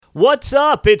What's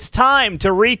up? It's time to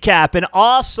recap an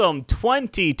awesome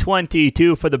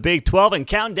 2022 for the Big 12 and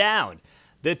count down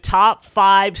the top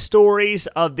 5 stories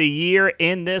of the year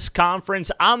in this conference.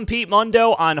 I'm Pete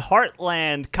Mundo on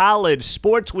Heartland College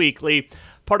Sports Weekly,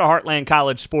 part of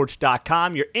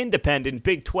HeartlandCollegeSports.com, your independent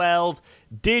Big 12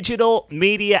 digital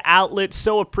media outlet.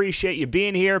 So appreciate you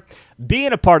being here,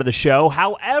 being a part of the show,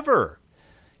 however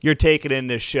you're taking in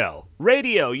this show.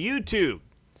 Radio, YouTube,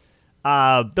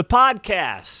 the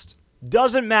podcast,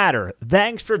 doesn't matter.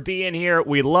 Thanks for being here.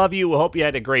 We love you. We hope you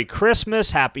had a great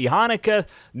Christmas. Happy Hanukkah.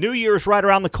 New Year's right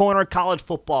around the corner. College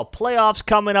football playoffs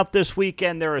coming up this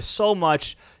weekend. There is so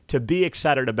much to be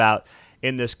excited about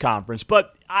in this conference.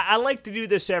 But I like to do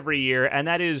this every year, and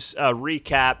that is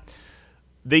recap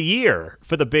the year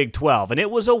for the Big 12. And it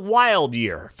was a wild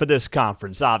year for this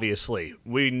conference, obviously.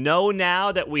 We know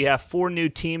now that we have 4 new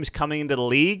teams coming into the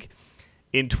league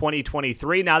in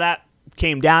 2023. Now, that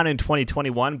came down in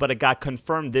 2021, but it got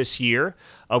confirmed this year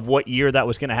of what year that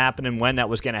was going to happen and when that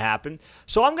was going to happen.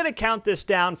 So I'm going to count this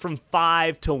down from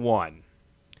 5 to 1.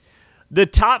 The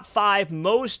top 5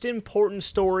 most important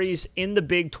stories in the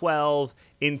Big 12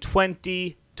 in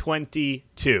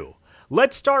 2022.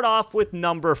 Let's start off with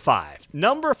number 5.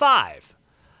 Number 5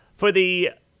 for the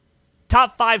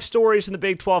top 5 stories in the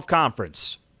Big 12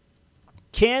 Conference.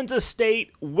 Kansas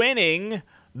State winning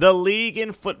the league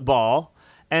in football.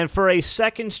 And for a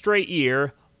second straight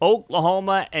year,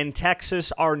 Oklahoma and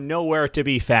Texas are nowhere to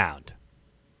be found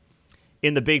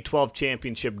in the Big 12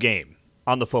 championship game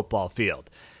on the football field.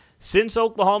 Since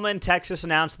Oklahoma and Texas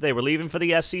announced that they were leaving for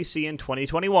the SEC in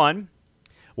 2021,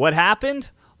 what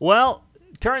happened? Well,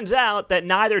 turns out that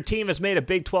neither team has made a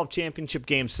Big 12 championship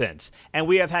game since. And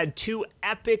we have had 2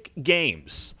 epic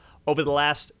games over the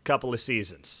last couple of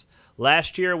seasons.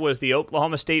 Last year was the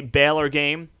Oklahoma State-Baylor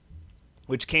game,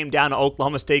 which came down to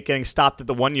Oklahoma State getting stopped at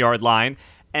the 1-yard line.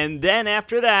 And then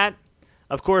after that,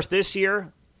 of course, this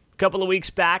year, a couple of weeks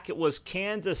back, it was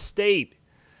Kansas State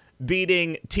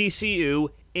beating TCU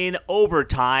in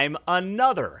overtime,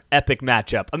 another epic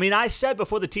matchup. I mean, I said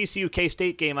before the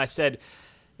TCU-K-State game, I said,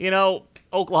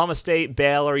 Oklahoma State,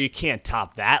 Baylor, you can't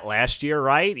top that last year,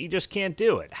 right? You just can't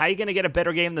do it. How are you going to get a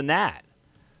better game than that?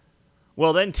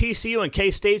 Well, then TCU and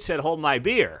K-State said, hold my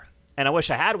beer. And I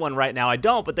wish I had one right now. I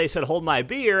don't, but they said, hold my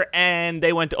beer, and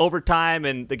they went to overtime,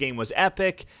 and the game was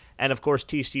epic. And, of course,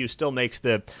 TCU still makes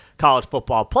the college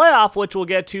football playoff, which we'll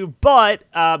get to. But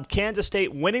Kansas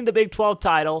State winning the Big 12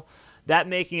 title, that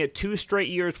making it 2 straight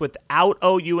years without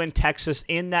OU and Texas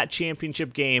in that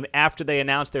championship game after they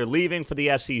announced they're leaving for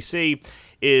the SEC,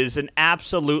 is an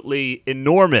absolutely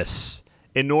enormous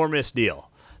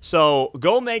deal. So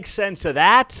go make sense of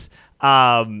that.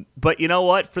 But you know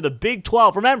what? For the Big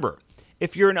 12, remember,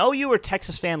 if you're an OU or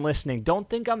Texas fan listening, don't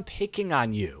think I'm picking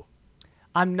on you.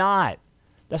 I'm not.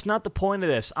 That's not the point of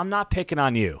this. I'm not picking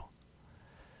on you.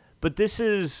 But this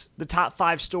is the top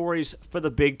 5 stories for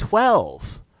the Big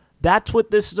 12. That's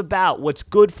what this is about, what's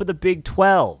good for the Big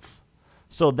 12.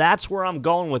 So that's where I'm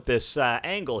going with this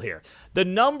angle here. The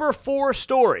number 4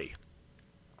 story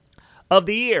of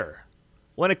the year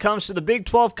when it comes to the Big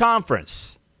 12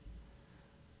 Conference,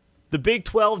 the Big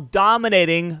 12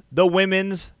 dominating the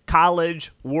Women's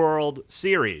College World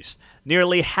Series.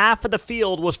 Nearly half of the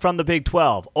field was from the Big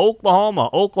 12.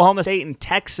 Oklahoma State, and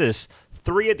Texas,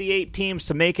 3 of the 8 teams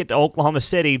to make it to Oklahoma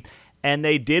City, and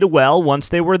they did well once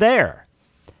they were there.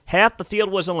 Half the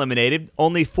field was eliminated.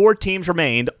 Only 4 teams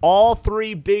remained. All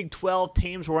 3 Big 12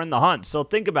 teams were in the hunt. So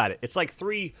think about it. It's like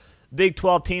 3 Big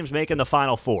 12 teams making the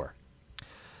Final Four.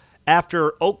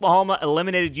 After Oklahoma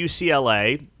eliminated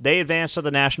UCLA, they advanced to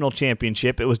the national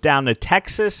championship. It was down to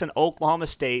Texas and Oklahoma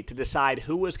State to decide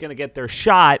who was going to get their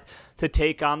shot to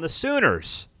take on the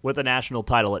Sooners with a national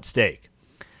title at stake.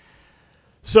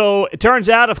 So it turns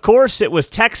out, of course, it was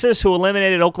Texas who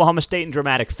eliminated Oklahoma State in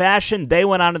dramatic fashion. They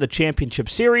went on to the championship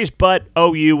series, but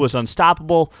OU was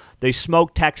unstoppable. They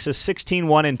smoked Texas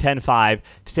 16-1 and 10-5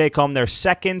 to take home their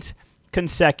 2nd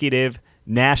consecutive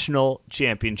national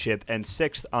championship and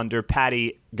 6th under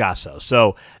Patty Gasso.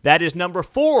 So that is number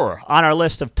 4 on our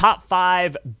list of top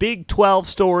 5 Big 12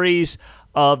 stories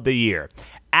of the year.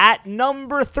 At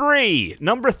number 3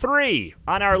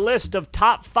 on our list of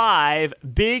top 5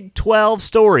 Big 12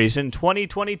 stories in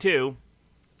 2022,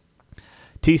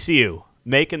 TCU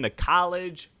making the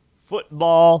college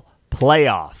football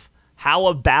playoff. How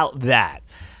about that?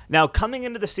 Now, coming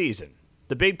into the season,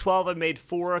 the Big 12 had made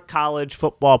 4 college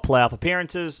football playoff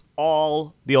appearances,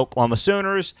 all the Oklahoma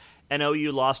Sooners, and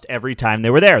OU lost every time they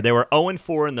were there. They were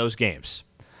 0-4 in those games.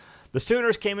 The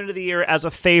Sooners came into the year as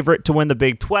a favorite to win the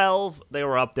Big 12. They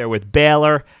were up there with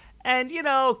Baylor And,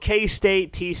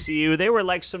 K-State, TCU, they were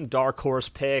like some dark horse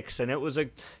picks, and it was a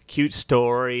cute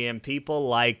story, and people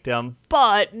liked them.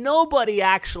 But nobody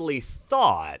actually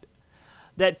thought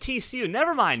that TCU,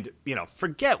 never mind,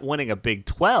 forget winning a Big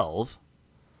 12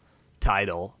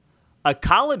 title, a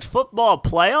college football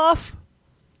playoff,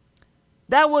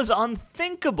 that was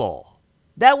unthinkable.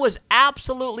 That was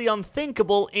absolutely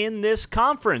unthinkable in this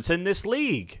conference, in this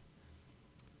league.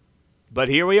 But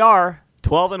here we are,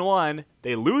 12-1.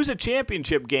 They lose a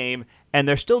championship game, and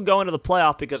they're still going to the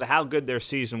playoff because of how good their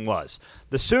season was.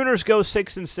 The Sooners go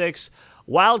 6-6.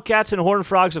 Wildcats and Horned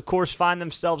Frogs, of course, find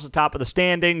themselves atop of the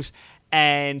standings.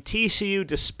 And TCU,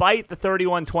 despite the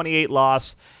 31-28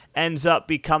 loss, ends up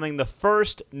becoming the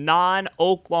first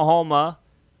non-Oklahoma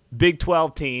Big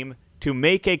 12 team to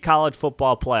make a college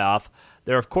football playoff.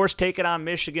 They're, of course, taking on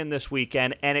Michigan this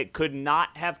weekend, and it could not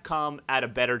have come at a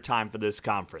better time for this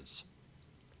conference.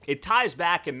 It ties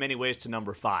back in many ways to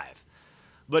number 5.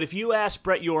 But if you ask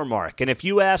Brett Yormark, and if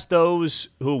you ask those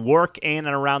who work in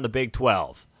and around the Big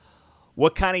 12,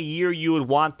 what kind of year you would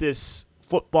want this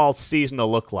football season to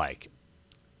look like,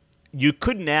 you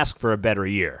couldn't ask for a better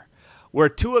year, where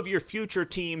 2 of your future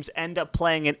teams end up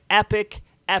playing an epic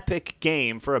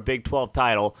game for a Big 12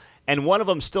 title, and one of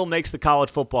them still makes the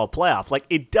college football playoff. Like,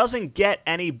 it doesn't get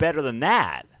any better than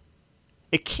that.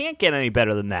 It can't get any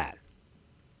better than that.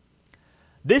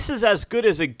 This is as good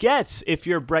as it gets if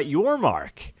you're Brett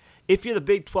Yormark, if you're the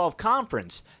Big 12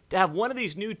 Conference, to have one of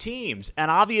these new teams. And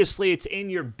obviously it's in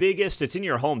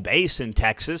your home base in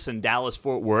Texas and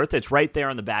Dallas-Fort Worth. It's right there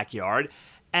in the backyard.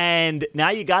 And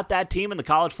now you got that team in the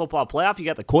college football playoff. You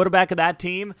got the quarterback of that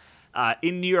team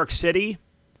in New York City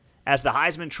as the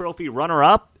Heisman Trophy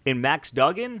runner-up in Max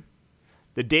Duggan,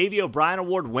 the Davey O'Brien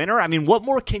Award winner. I mean, what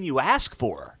more can you ask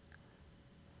for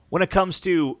when it comes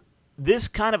to this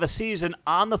kind of a season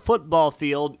on the football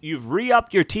field? You've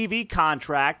re-upped your TV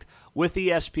contract with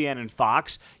ESPN and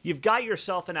Fox. You've got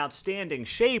yourself in outstanding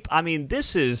shape. I mean,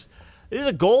 this is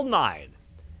a gold mine.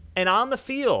 And on the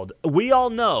field, we all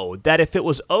know that if it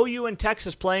was OU and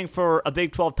Texas playing for a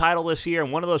Big 12 title this year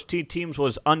and one of those two teams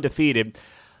was undefeated,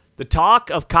 the talk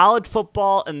of college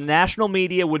football and the national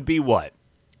media would be what?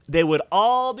 They would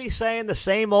all be saying the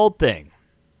same old thing.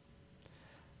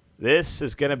 This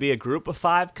is going to be a group of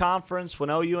 5 conference when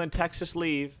OU and Texas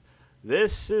leave.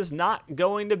 This is not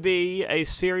going to be a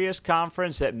serious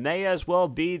conference. It may as well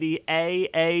be the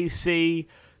AAC.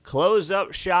 Close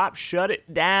up shop, shut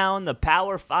it down. The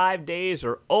Power 5 days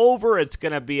are over. It's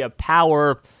going to be a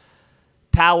Power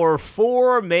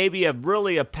 4, maybe a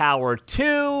Power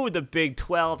 2. The Big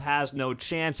 12 has no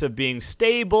chance of being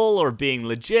stable or being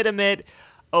legitimate.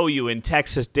 OU and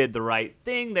Texas did the right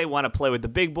thing. They want to play with the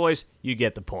big boys. You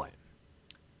get the point.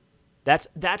 That's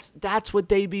what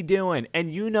they be doing.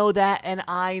 And you know that, and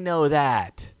I know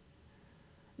that.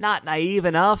 Not naive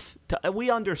enough. We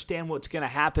understand what's going to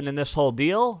happen in this whole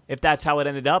deal, if that's how it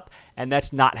ended up, and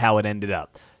that's not how it ended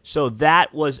up. So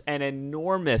that was an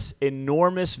enormous,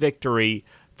 enormous victory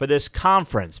for this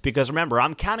conference. Because remember,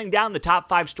 I'm counting down the top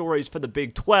 5 stories for the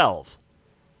Big 12.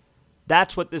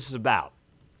 That's what this is about.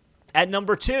 At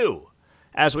number 2,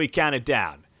 as we count it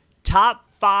down, top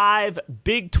 5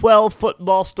 Big 12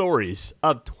 football stories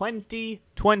of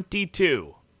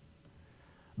 2022.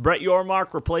 Brett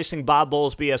Yormark replacing Bob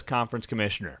Bowlesby as conference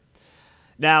commissioner.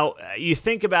 Now, you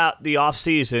think about the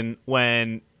offseason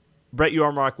when Brett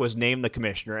Yormark was named the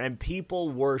commissioner, and people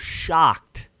were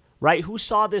shocked, right? Who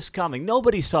saw this coming?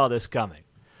 Nobody saw this coming.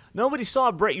 Nobody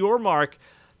saw Brett Yormark,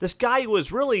 this guy who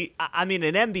was really, an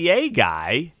NBA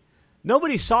guy.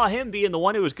 Nobody saw him being the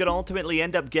one who was going to ultimately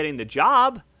end up getting the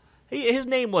job. His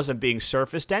name wasn't being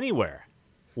surfaced anywhere.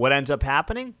 What ends up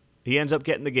happening? He ends up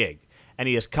getting the gig. And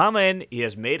he has come in. He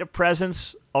has made a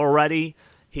presence already.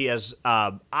 He has,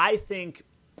 I think,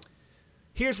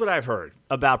 here's what I've heard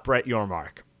about Brett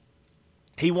Yormark.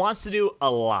 He wants to do a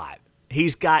lot.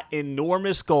 He's got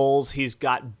enormous goals. He's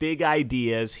got big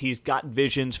ideas. He's got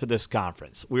visions for this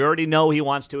conference. We already know he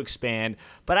wants to expand,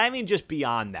 but I mean just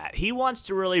beyond that. He wants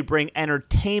to really bring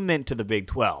entertainment to the Big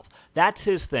 12. That's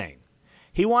his thing.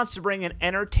 He wants to bring an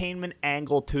entertainment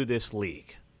angle to this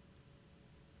league.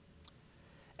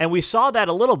 And we saw that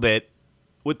a little bit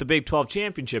with the Big 12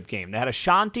 championship game. They had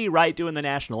Ashanti, right, doing the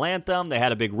national anthem. They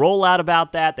had a big rollout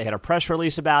about that. They had a press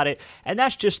release about it. And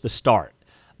that's just the start.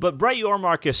 But Brett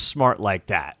Yormark is smart like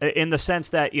that, in the sense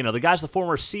that, the guy's the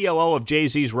former COO of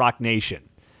Jay-Z's Rock Nation,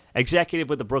 executive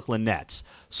with the Brooklyn Nets.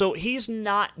 So he's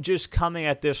not just coming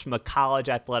at this from a college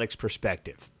athletics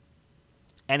perspective.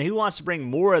 And he wants to bring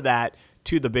more of that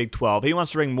to the Big 12. He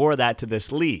wants to bring more of that to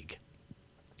this league.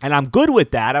 And I'm good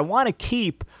with that. I want to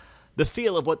keep the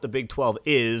feel of what the Big 12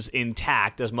 is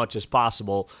intact as much as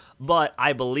possible. But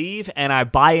I believe and I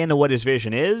buy into what his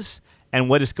vision is and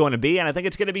what it's going to be, and I think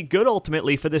it's going to be good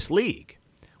ultimately for this league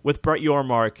with Brett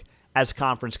Yormark as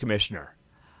conference commissioner.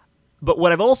 But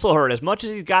what I've also heard, as much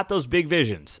as he's got those big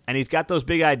visions and he's got those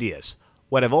big ideas,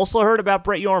 what I've also heard about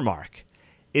Brett Yormark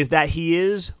is that he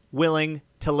is willing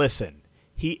to listen.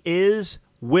 He is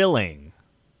willing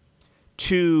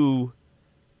to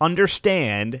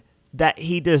understand that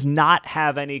he does not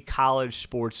have any college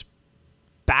sports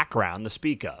background to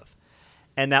speak of.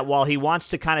 And that while he wants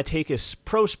to kind of take his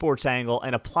pro sports angle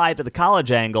and apply it to the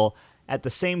college angle, at the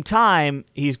same time,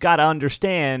 he's got to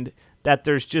understand that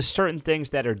there's just certain things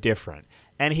that are different.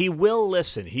 And he will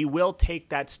listen. He will take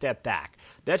that step back.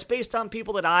 That's based on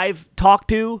people that I've talked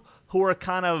to who are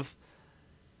kind of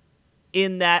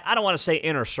in that, I don't want to say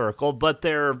inner circle, but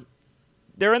they're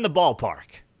in the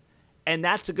ballpark. And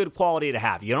that's a good quality to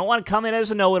have. You don't want to come in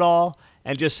as a know-it-all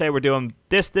and just say we're doing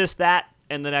this, that,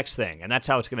 and the next thing. And that's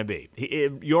how it's going to be.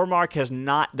 Yormark has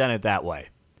not done it that way,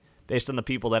 based on the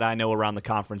people that I know around the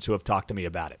conference who have talked to me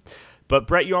about it. But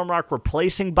Brett Yormark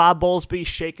replacing Bob Bowlesby,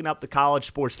 shaking up the college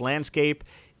sports landscape,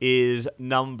 is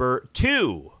number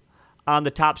 2 on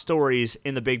the top stories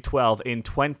in the Big 12 in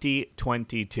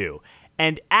 2022.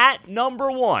 And at number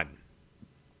 1,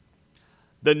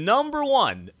 the number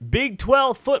 1 Big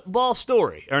 12 football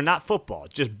story, or not football,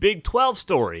 just Big 12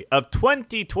 story of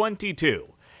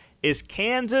 2022 is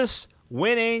Kansas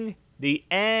winning the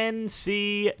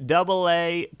NCAA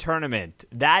tournament.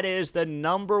 That is the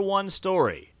number 1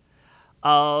 story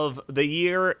of the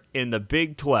year in the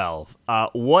Big 12.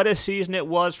 What a season it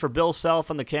was for Bill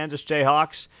Self and the Kansas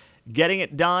Jayhawks, getting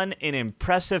it done in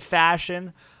impressive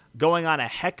fashion, going on a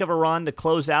heck of a run to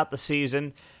close out the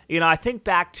season. You know, I think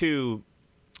back to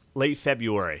late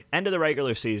February, end of the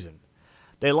regular season.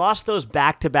 They lost those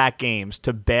back-to-back games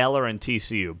to Baylor and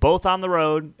TCU, both on the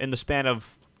road in the span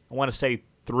of, I want to say,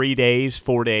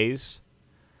 4 days.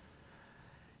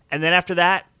 And then after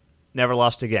that, never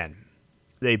lost again.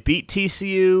 They beat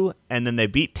TCU, and then they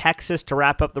beat Texas to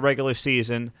wrap up the regular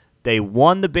season. They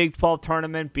won the Big 12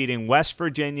 tournament, beating West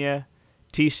Virginia,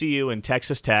 TCU, and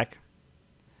Texas Tech.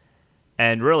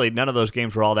 And really, none of those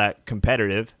games were all that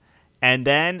competitive. And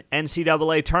then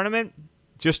NCAA tournament,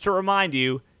 just to remind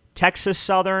you, Texas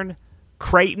Southern,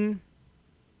 Creighton,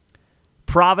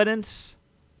 Providence,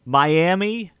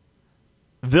 Miami,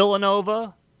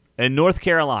 Villanova, and North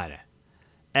Carolina.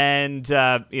 And,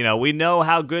 we know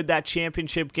how good that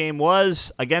championship game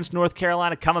was against North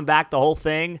Carolina, coming back the whole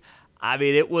thing. I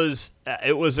mean, it was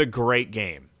a great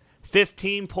game.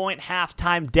 15-point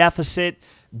halftime deficit,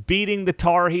 beating the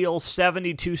Tar Heels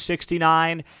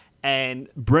 72-69, and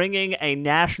bringing a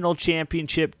national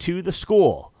championship to the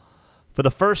school for the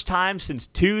first time since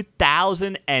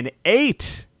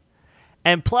 2008.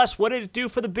 And plus, what did it do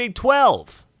for the Big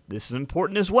 12? This is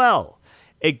important as well.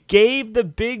 It gave the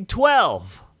Big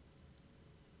 12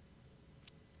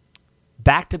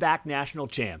 back-to-back national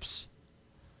champs.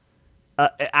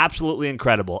 Absolutely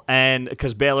incredible. And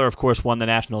because Baylor, of course, won the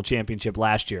national championship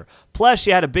last year. Plus,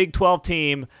 you had a Big 12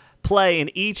 team play in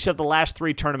each of the last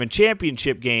 3 tournament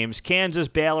championship games. Kansas,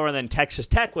 Baylor, and then Texas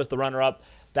Tech was the runner-up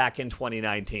back in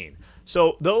 2019.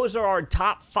 So those are our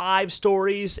top 5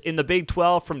 stories in the Big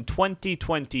 12 from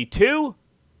 2022.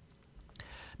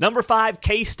 Number 5,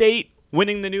 K-State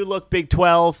winning the new look Big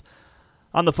 12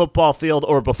 on the football field,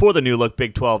 or before the new look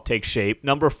Big 12 takes shape.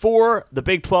 Number 4, the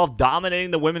Big 12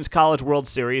 dominating the Women's College World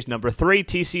Series. Number 3,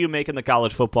 TCU making the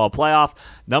college football playoff.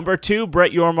 Number 2,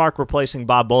 Brett Yormark replacing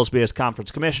Bob Bowlesby as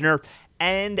conference commissioner.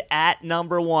 And at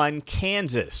number 1,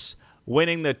 Kansas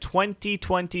winning the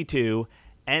 2022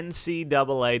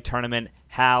 NCAA tournament.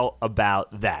 How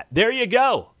about that? There you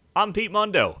go. I'm Pete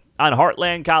Mundo on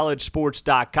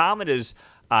HeartlandCollegeSports.com. It is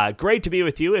great to be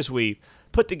with you as we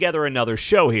put together another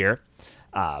show here.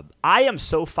 I am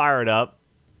so fired up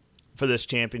for this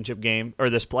championship game, or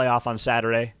this playoff on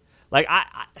Saturday.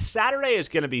 Saturday is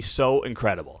going to be so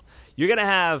incredible. You're going to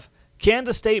have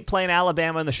Kansas State playing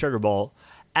Alabama in the Sugar Bowl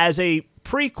as a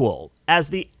prequel, as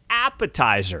the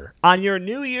appetizer on your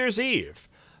New Year's Eve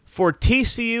for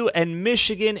TCU and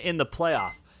Michigan in the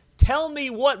playoff. Tell me,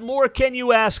 what more can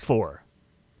you ask for?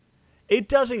 It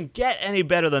doesn't get any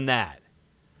better than that.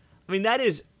 I mean, that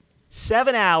is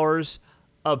 7 hours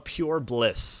of pure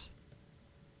bliss.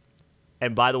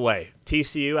 And by the way,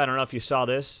 TCU, I don't know if you saw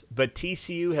this, but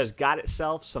TCU has got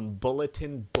itself some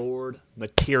bulletin board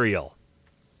material.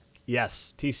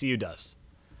 Yes, TCU does.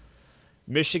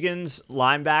 Michigan's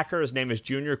linebacker, his name is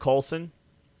Junior Colson,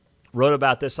 wrote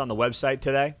about this on the website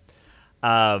today.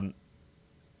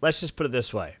 Let's just put it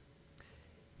this way.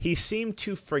 He seemed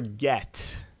to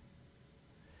forget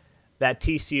that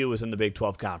TCU was in the Big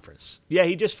 12 Conference. Yeah,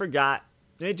 he just forgot.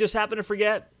 He just happened to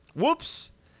forget.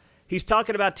 Whoops. He's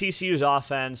talking about TCU's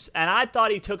offense, and I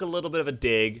thought he took a little bit of a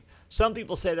dig. Some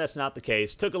people say that's not the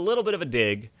case. Took a little bit of a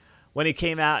dig when he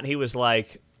came out and he was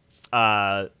like,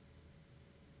 well,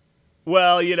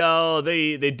 you know,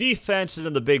 the defense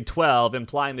in the Big 12,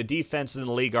 implying the defenses in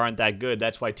the league aren't that good.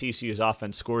 That's why TCU's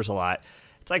offense scores a lot.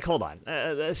 It's like, hold on,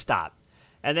 stop.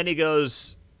 And then he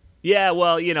goes, yeah,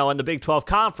 well, you know, in the Big 12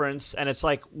 Conference, and it's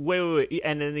like, wait.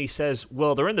 And then he says,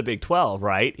 well, they're in the Big 12,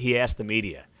 right? He asked the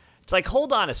media. It's like,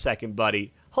 hold on a second,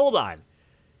 buddy. Hold on.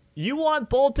 You want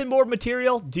bulletin board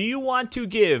material? Do you want to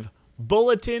give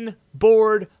bulletin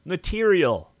board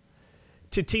material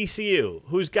to TCU,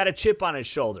 who's got a chip on his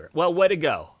shoulder? Well, way to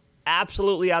go.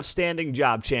 Absolutely outstanding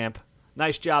job, champ.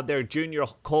 Nice job there, Junior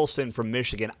Colson from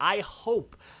Michigan. I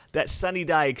hope that Sonny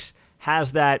Dykes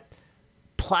has that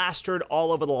plastered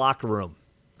all over the locker room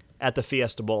at the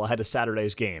Fiesta Bowl ahead of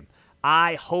Saturday's game.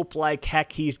 I hope like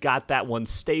heck he's got that one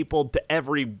stapled to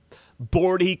every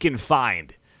board he can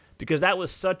find, because that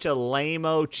was such a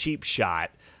lame-o cheap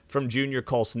shot from Junior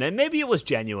Colson. And maybe it was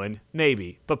genuine,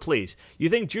 maybe, but please. You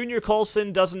think Junior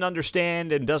Colson doesn't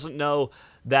understand and doesn't know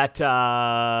that,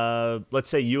 let's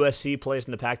say, USC plays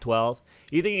in the Pac-12?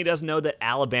 You think he doesn't know that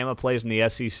Alabama plays in the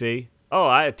SEC? Oh,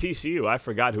 TCU, I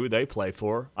forgot who they play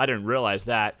for. I didn't realize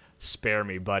that. Spare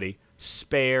me, buddy.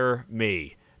 Spare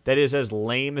me. That is as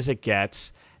lame as it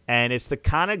gets, and it's the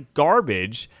kind of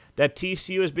garbage that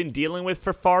TCU has been dealing with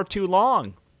for far too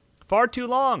long. Far too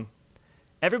long.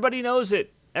 Everybody knows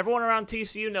it. Everyone around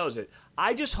TCU knows it.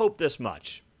 I just hope this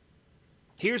much.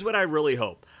 Here's what I really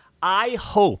hope. I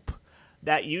hope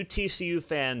that you TCU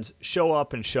fans show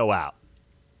up and show out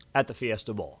at the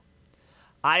Fiesta Bowl.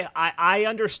 I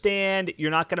understand you're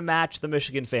not going to match the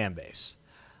Michigan fan base,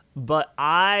 but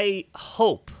I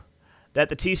hope that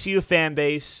the TCU fan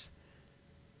base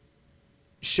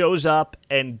shows up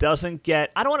and doesn't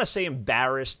get, I don't want to say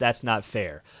embarrassed, that's not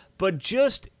fair, but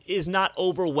just is not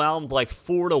overwhelmed like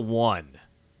 4-1.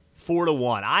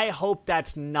 4-1. I hope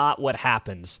that's not what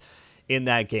happens in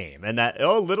that game. And that,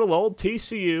 little old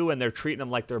TCU, and they're treating them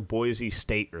like they're Boise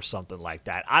State or something like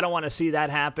that. I don't want to see that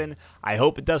happen. I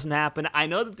hope it doesn't happen. I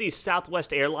know that the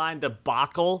Southwest Airline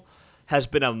debacle has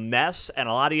been a mess, and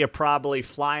a lot of you are probably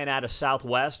flying out of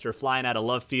Southwest or flying out of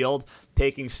Love Field,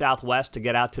 taking Southwest to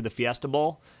get out to the Fiesta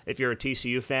Bowl, if you're a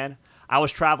TCU fan. I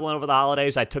was traveling over the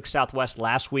holidays. I took Southwest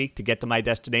last week to get to my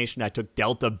destination. I took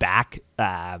Delta back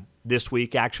this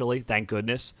week, actually, thank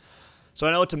goodness. So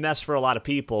I know it's a mess for a lot of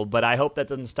people, but I hope that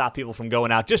doesn't stop people from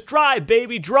going out. Just drive,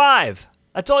 baby, drive.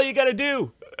 That's all you got to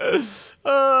do.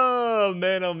 Oh,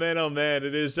 man, oh, man, oh, man.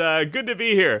 It is good to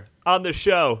be here on the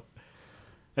show.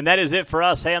 And that is it for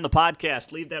us. Hey, on the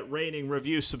podcast, leave that rating,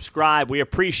 review, subscribe. We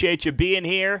appreciate you being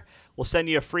here. We'll send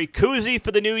you a free koozie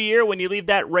for the new year when you leave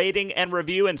that rating and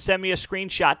review, and send me a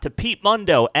screenshot to Pete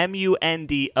Mundo, Mundo,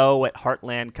 at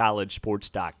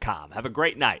heartlandcollegesports.com. Have a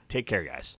great night. Take care, guys.